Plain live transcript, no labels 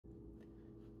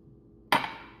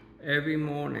Every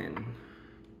morning,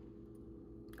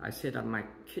 I sit at my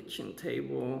kitchen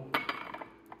table,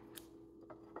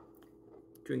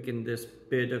 drinking this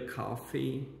bitter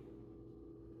coffee,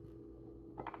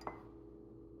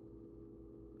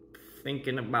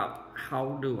 thinking about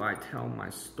how do I tell my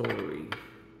story,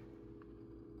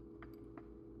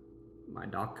 my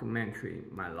documentary,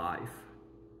 my life,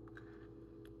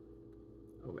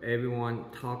 of everyone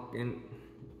talking,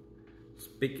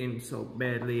 speaking so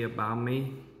badly about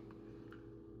me,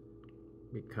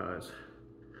 because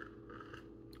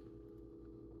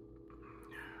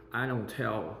I don't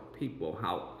tell people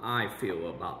how I feel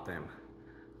about them.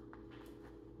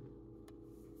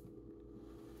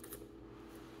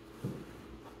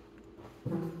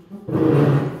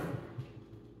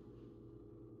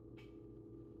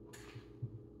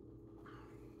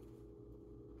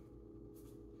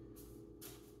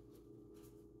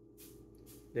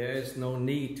 There is no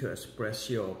need to express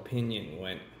your opinion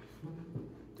when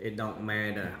it don't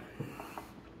matter.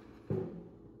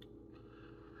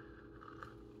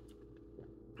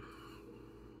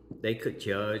 They could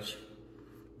judge,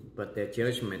 but their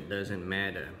judgment doesn't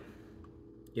matter,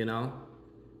 you know,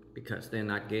 because they're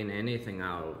not getting anything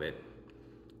out of it.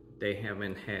 They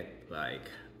haven't had like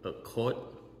a court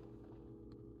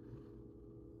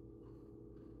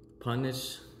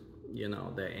punish, you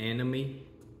know, their enemy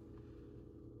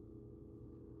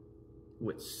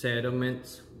with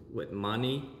settlements, with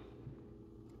money,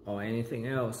 or anything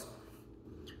else.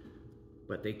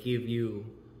 But they give you,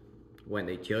 when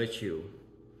they judge you,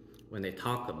 when they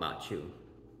talk about you,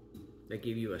 they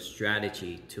give you a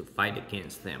strategy to fight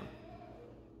against them.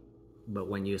 But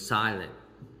when you're silent,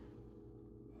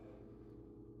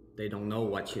 they don't know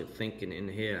what you're thinking in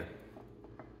here.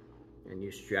 And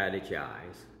you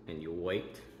strategize and you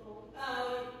wait.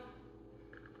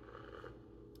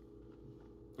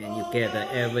 And you get the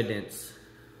evidence.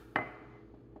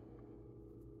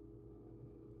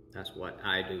 That's what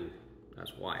I do.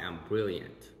 That's why I'm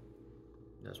brilliant.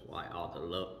 That's why all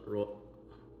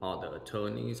the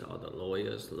attorneys, all the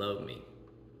lawyers love me.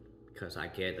 Because I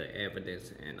get the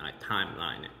evidence and I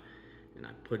timeline it and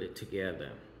I put it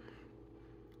together.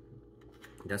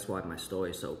 That's why my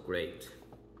story is so great.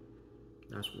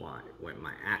 That's why when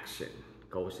my action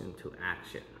goes into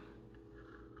action,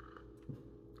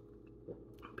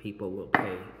 people will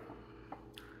pay.